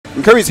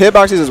in Kirby's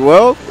hitboxes as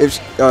well, if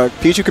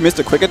Pikachu commits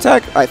a quick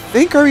attack, I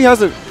think Kirby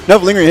has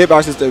enough lingering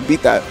hitboxes to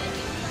beat that.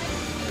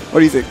 What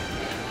do you think?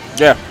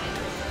 Yeah.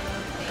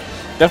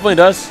 Definitely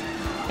does.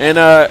 And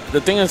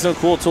the thing that's so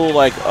cool, too,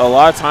 like, a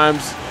lot of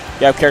times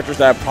you have characters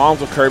that have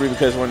problems with Kirby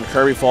because when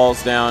Kirby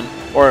falls down,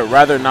 or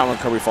rather not when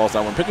Kirby falls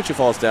down, when Pikachu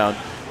falls down,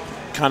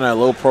 kind of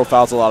low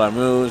profiles a lot of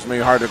moves,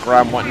 maybe hard to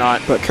grab and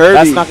whatnot. But Kirby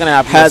that's not going to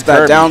happen. Has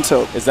that down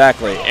tilt.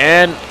 Exactly.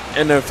 And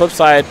the flip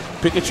side,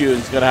 Pikachu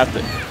is going to have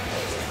to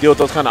deal with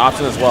those kind of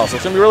options as well. So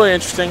it's going to be really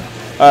interesting.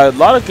 A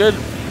lot of good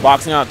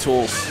boxing out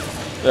tools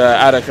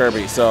out of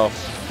Kirby. So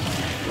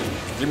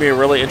it's going to be a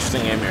really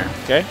interesting game here.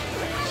 Okay.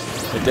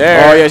 The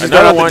dare. Oh, yeah, she's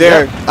got out the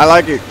dare. Yep. I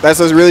like it. That's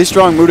a really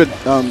strong move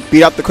to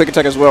beat out the quick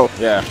attack as well.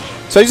 Yeah.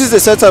 So it just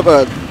sets up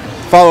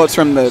follow-ups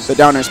from the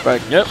down air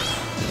spike. Yep.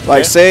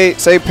 Like, say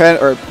Fat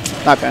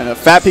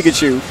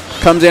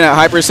Pikachu comes in at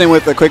high percent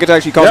with the quick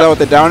attack. She calls out with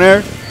the down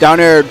air,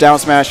 down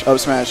smash, up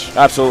smash.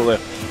 Absolutely.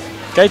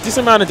 Okay, decent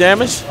amount of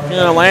damage. You're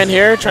going to land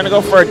here, trying to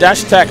go for a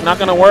dash attack. Not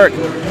going to work.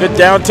 Good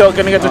down tilt,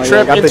 going to get the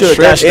trip into a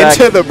dash attack.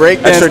 Into the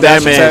breakdance extra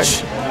dash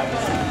damage. Attack.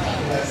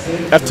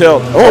 F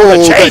tilt. Oh,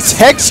 the chase. The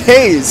tech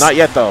chase. Not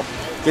yet, though.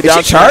 Good If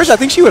she charged, I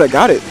think she would have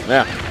got it.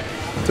 Yeah.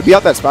 To be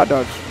out that spot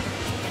dodge.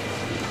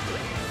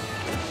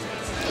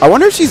 I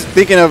wonder if she's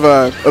thinking of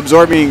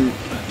absorbing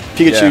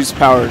Pikachu's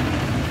power.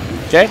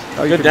 Okay,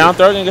 good down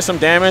throw, gonna get some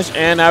damage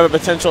and have a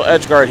potential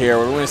edge guard here.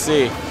 We're gonna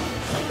see.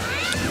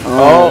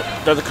 Oh,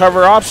 there's the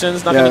cover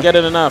options, not gonna get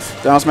it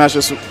enough. Down smash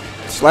just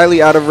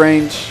slightly out of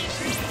range.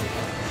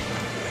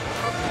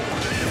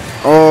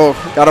 Oh,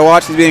 gotta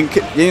watch. He's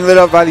getting lit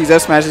up by these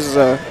F smashes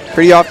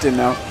pretty often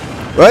now.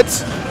 But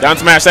down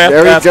smash,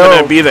 that's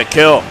gonna be the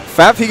kill.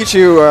 Fat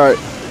Pikachu,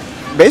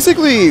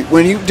 basically,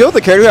 when you deal with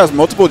a character who has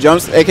multiple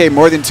jumps, aka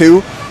more than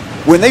 2,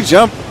 when they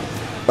jump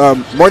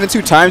more than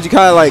 2 times, you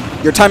kind of like,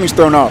 your timing's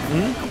thrown off.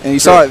 And you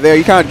saw it there.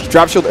 You kind of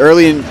drop shield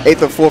early and ate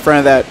the full front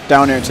of that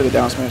down air into the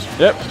down smash.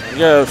 Yep.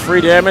 Yeah,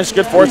 free damage.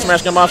 Good forward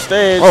smash come off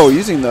stage. Oh,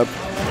 using the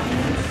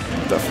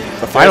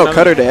final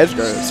cutter to edge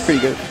guard. It's pretty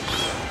good.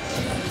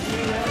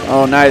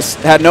 Oh, nice.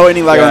 Had no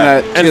any lag on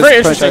that. And very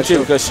interesting, too,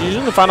 because she's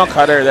using the final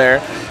cutter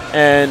there.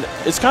 And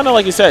it's kind of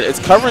like you said, it's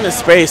covering the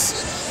space.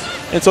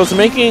 And so it's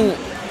making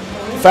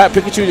Fat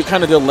Pikachu to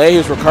kind of delay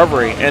his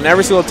recovery, and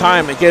every single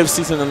time it gives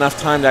seasun enough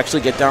time to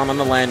actually get down on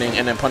the landing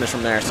and then punish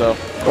from there. So,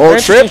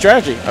 trip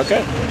strategy.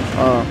 Okay.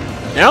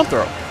 Down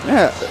throw.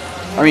 Yeah,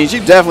 I mean she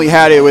definitely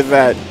had it with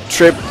that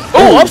trip.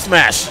 Oh, up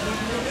smash.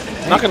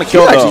 Not gonna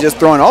kill though. Actually, just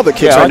throwing all the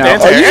kicks right now.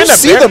 Oh, you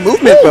see the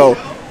movement though.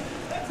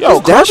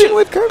 Yo, dashing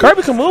with Kirby.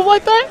 Kirby can move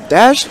like that.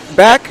 Dash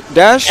back,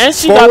 dash and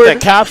she forward, got the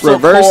capsule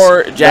reverse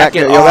core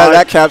jacket. Yo,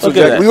 that capsule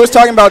jacket. We was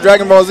talking about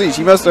Dragon Ball Z.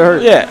 She must have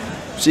heard. Yeah.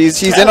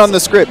 She's in on the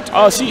script.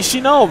 Oh, she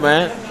know,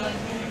 man.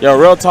 Yo,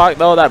 real talk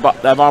though,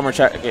 that bomber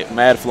jacket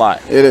mad fly.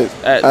 It is.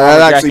 That's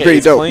actually pretty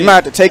dope. Clean. You might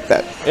have to take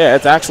that. Yeah,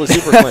 it's actually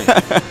super clean.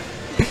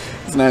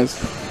 It's nice.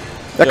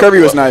 That Kirby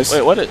was nice.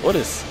 Wait, what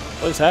is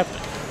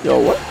happening? Yo,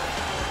 what?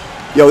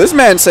 Yo, this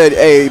man said,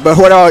 "Hey, but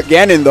what about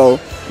Ganon though?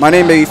 My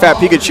name may be Fat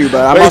Pikachu,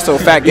 but I'm also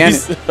Fat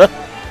Ganon."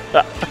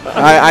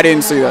 I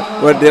didn't see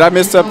that. What, did I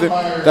miss something?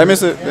 Did I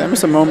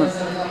miss a moment?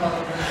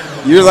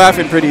 You're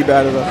laughing pretty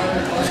bad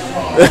about.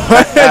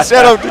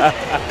 Shut up.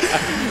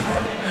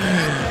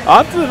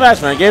 On to the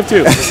match, man. Game 2.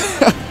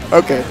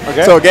 Okay.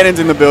 So Ganon's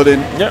in the building.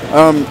 Yep.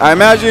 I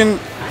imagine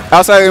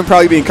outside of him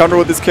probably being comfortable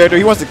with this character,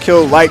 he wants to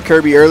kill light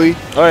Kirby early.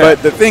 Oh, yeah.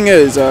 But the thing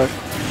is,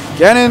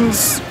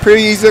 Ganon's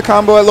pretty easy to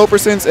combo at low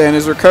percents, and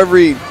his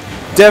recovery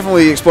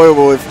definitely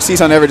exploitable if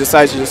seasun ever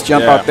decides to just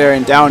jump out there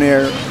and down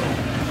air.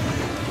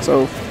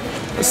 So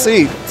let's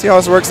see how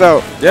this works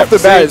out. Off the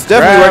bat, it's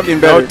definitely working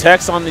better. No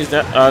text on these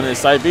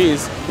side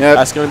Bs. Yep.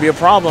 That's going to be a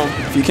problem.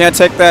 If you can't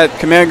take that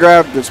command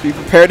grab, just be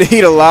prepared to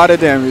eat a lot of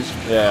damage.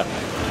 Yeah.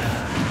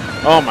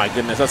 Oh my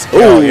goodness, that's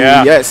cool. Ooh,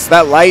 yes,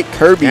 that light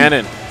Kirby.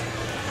 Ganon.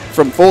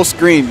 From full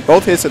screen,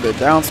 both hits of the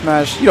down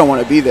smash. You don't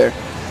want to be there.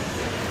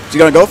 She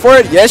gonna go for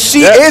it? Yes,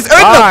 she is.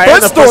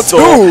 And the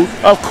footstool too.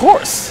 Of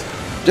course.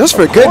 Just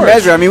for good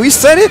measure. I mean, we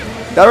said it.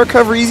 That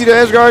recovery easy to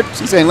edge guard.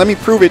 She's saying, "Let me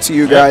prove it to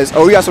you guys."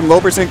 Oh, we got some low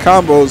percent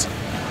combos.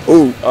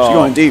 Ooh, she's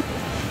going deep.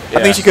 Yeah.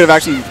 I think she could have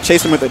actually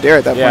chased him with a dare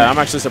at that point. Yeah, I'm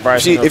actually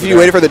surprised. If you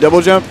waited for the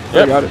double jump,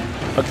 you got it.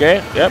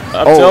 Okay, yep.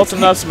 Up tilt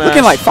and up smash.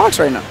 Looking like Fox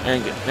right now.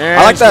 And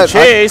I like that.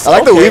 Chase. I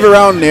like the weave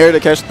around there to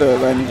catch the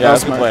landing. Yeah,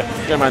 that's a good play.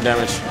 Good amount of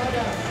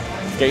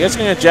damage. Okay, gets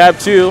going to jab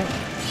too.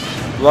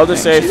 Love the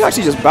save. She's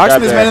actually just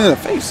boxing this man in the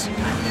face.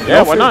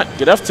 Yeah, why not?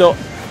 Get F tilt.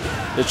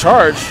 The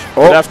charge.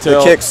 Oh, F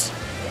tilt. the kicks.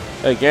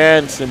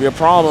 Again, it's going to be a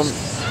problem.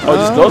 Oh,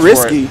 just goes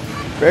risky. for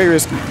it. Very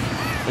risky.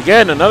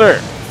 Again, another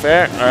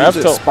fair F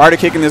tilt. Sparta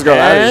kicking this girl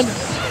out.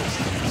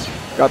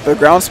 Got the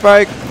ground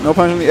spike. No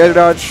punch on the edge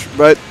dodge,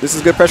 but this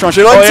is good pressure on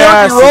shit. Oh,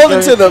 yeah, he rolled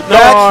into the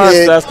back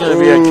hit. That's going to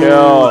be a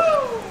kill.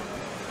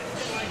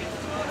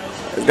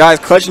 This guy's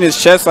clutching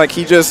his chest like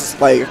he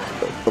just like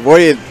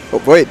avoided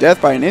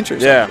death by an inch or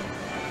something. Yeah.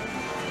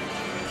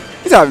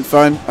 He's having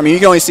fun. I mean, you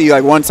can only see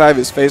like one side of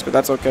his face, but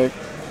that's okay.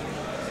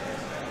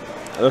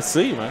 Let's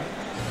see, man.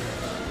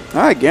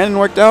 All right, Ganon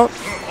worked out.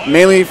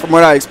 mainly from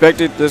what I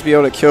expected, just be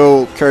able to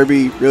kill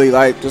Kirby really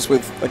light, just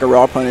with like a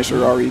raw punish or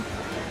raw read.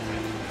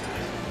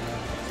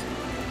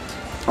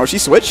 Oh,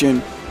 she's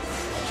switching.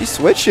 She's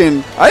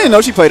switching. I didn't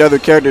know she played other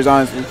characters,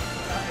 honestly.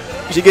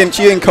 She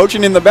getting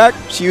coaching in the back.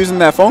 She using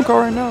that phone call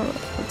right now.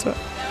 What's up?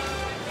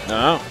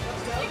 No.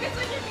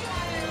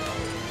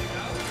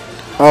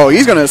 Oh,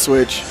 he's gonna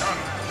switch.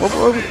 What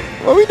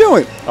are we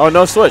doing? Oh,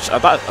 no switch. I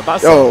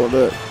thought so.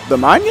 Oh, the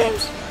mind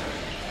games.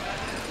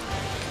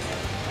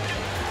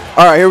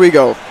 All right, here we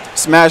go.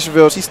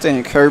 Smashville. She's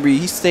staying Kirby.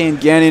 He's staying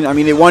Ganon. I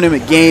mean, they won him a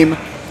game,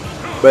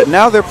 but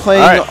now they're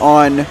playing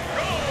on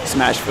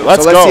Smashville.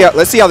 Let's go. go.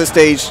 Let's see how the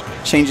stage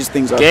changes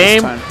things up.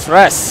 Game this time.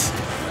 press.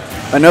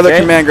 Another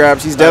command grab.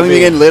 She's definitely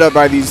getting lit up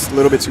by these a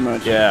little bit too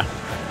much. Yeah.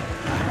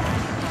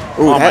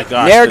 Ooh, oh my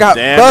gosh. Nair got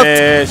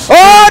buffed.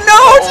 Oh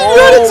no! She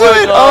got into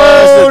it.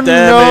 Oh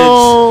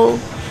no!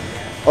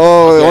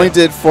 Oh, it only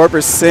did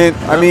 4%.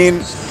 I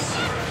mean,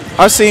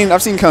 I've seen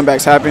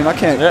comebacks happen. I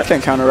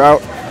can't counter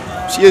out.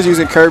 She is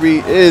using Kirby.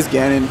 It is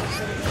Ganon.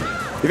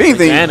 If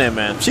anything, Ganon,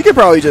 man. She could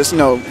probably just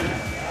do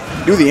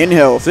the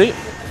inhale. See,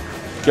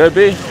 could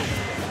be.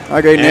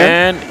 Okay, Nair.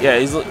 And yeah,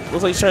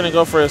 looks like he's trying to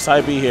go for a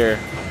side B here.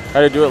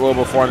 Try to do it a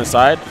little before on the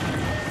side.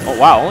 Oh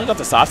wow, only got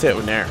the soft hit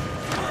with Nair.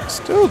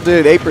 Still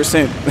did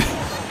 8%.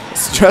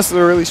 Stress is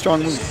a really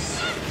strong move.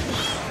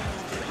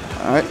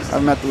 All right,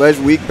 I'm at the ledge,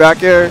 weak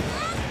back air.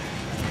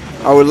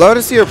 I would love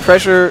to see her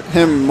pressure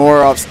him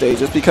more off stage,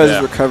 just because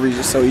his recovery is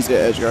just so easy to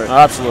edge guard.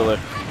 Absolutely.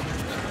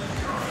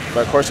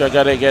 But of course, I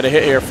gotta get a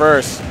hit here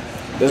first.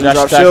 Doesn't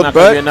drop shield,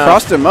 but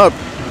crossed him up.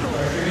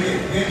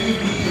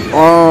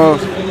 Oh,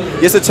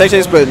 gets the tech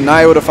chase, but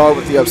not able to follow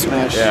with the up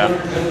smash. Yeah.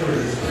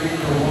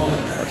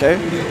 Okay,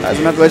 as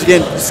I'm at the ledge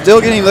again, still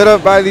getting lit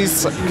up by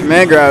these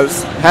command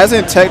grabs.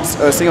 Hasn't teched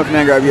a single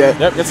command grab yet.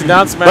 Yep, gets a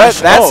down smash.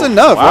 But that's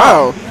enough.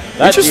 Wow.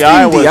 That interesting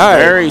DI was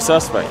very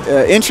suspect.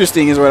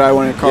 Interesting is what I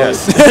want to call it.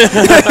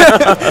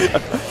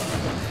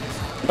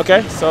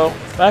 Okay, so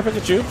Fat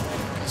Pikachu.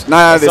 It's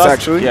not out of this,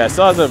 actually. Yeah,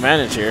 still has an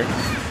advantage here.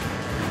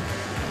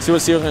 See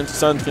what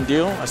seasun can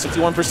do at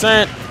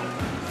 61%.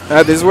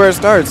 This is where it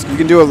starts. You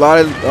can do a lot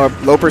of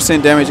low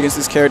 % damage against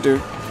this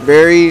character.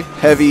 Very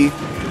heavy,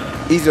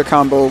 easier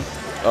combo.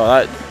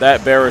 Oh,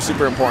 that bear is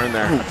super important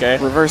there. Okay.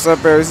 Reverse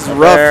up bear. This is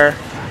rough.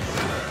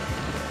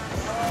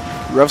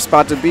 Rough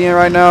spot to be in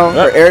right now.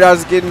 Her air dodge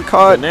is getting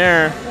caught.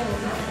 There.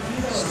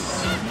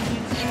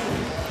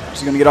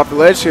 She's going to get off the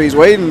ledge here. He's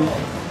waiting.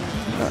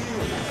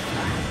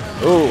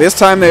 Ooh. This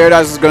time the air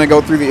dodge is going to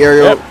go through the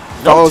aerial.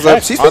 Follows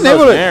up. She's been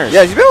able to.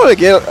 Yeah, she's been able to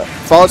get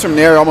follows from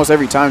Nair almost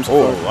every time.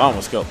 Oh, I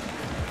almost killed.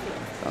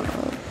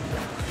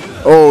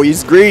 Oh,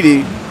 he's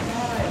greedy.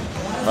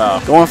 Wow.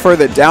 Going for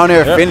the down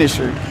air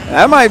finisher.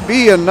 That might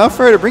be enough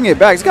for her to bring it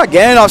back. He's got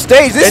Ganon off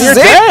stage. This is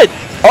it. Dead.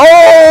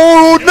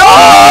 Oh, no!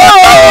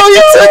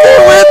 He took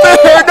it with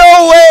her. No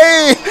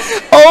way.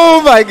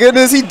 Oh, my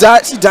goodness. She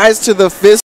dies to the fist.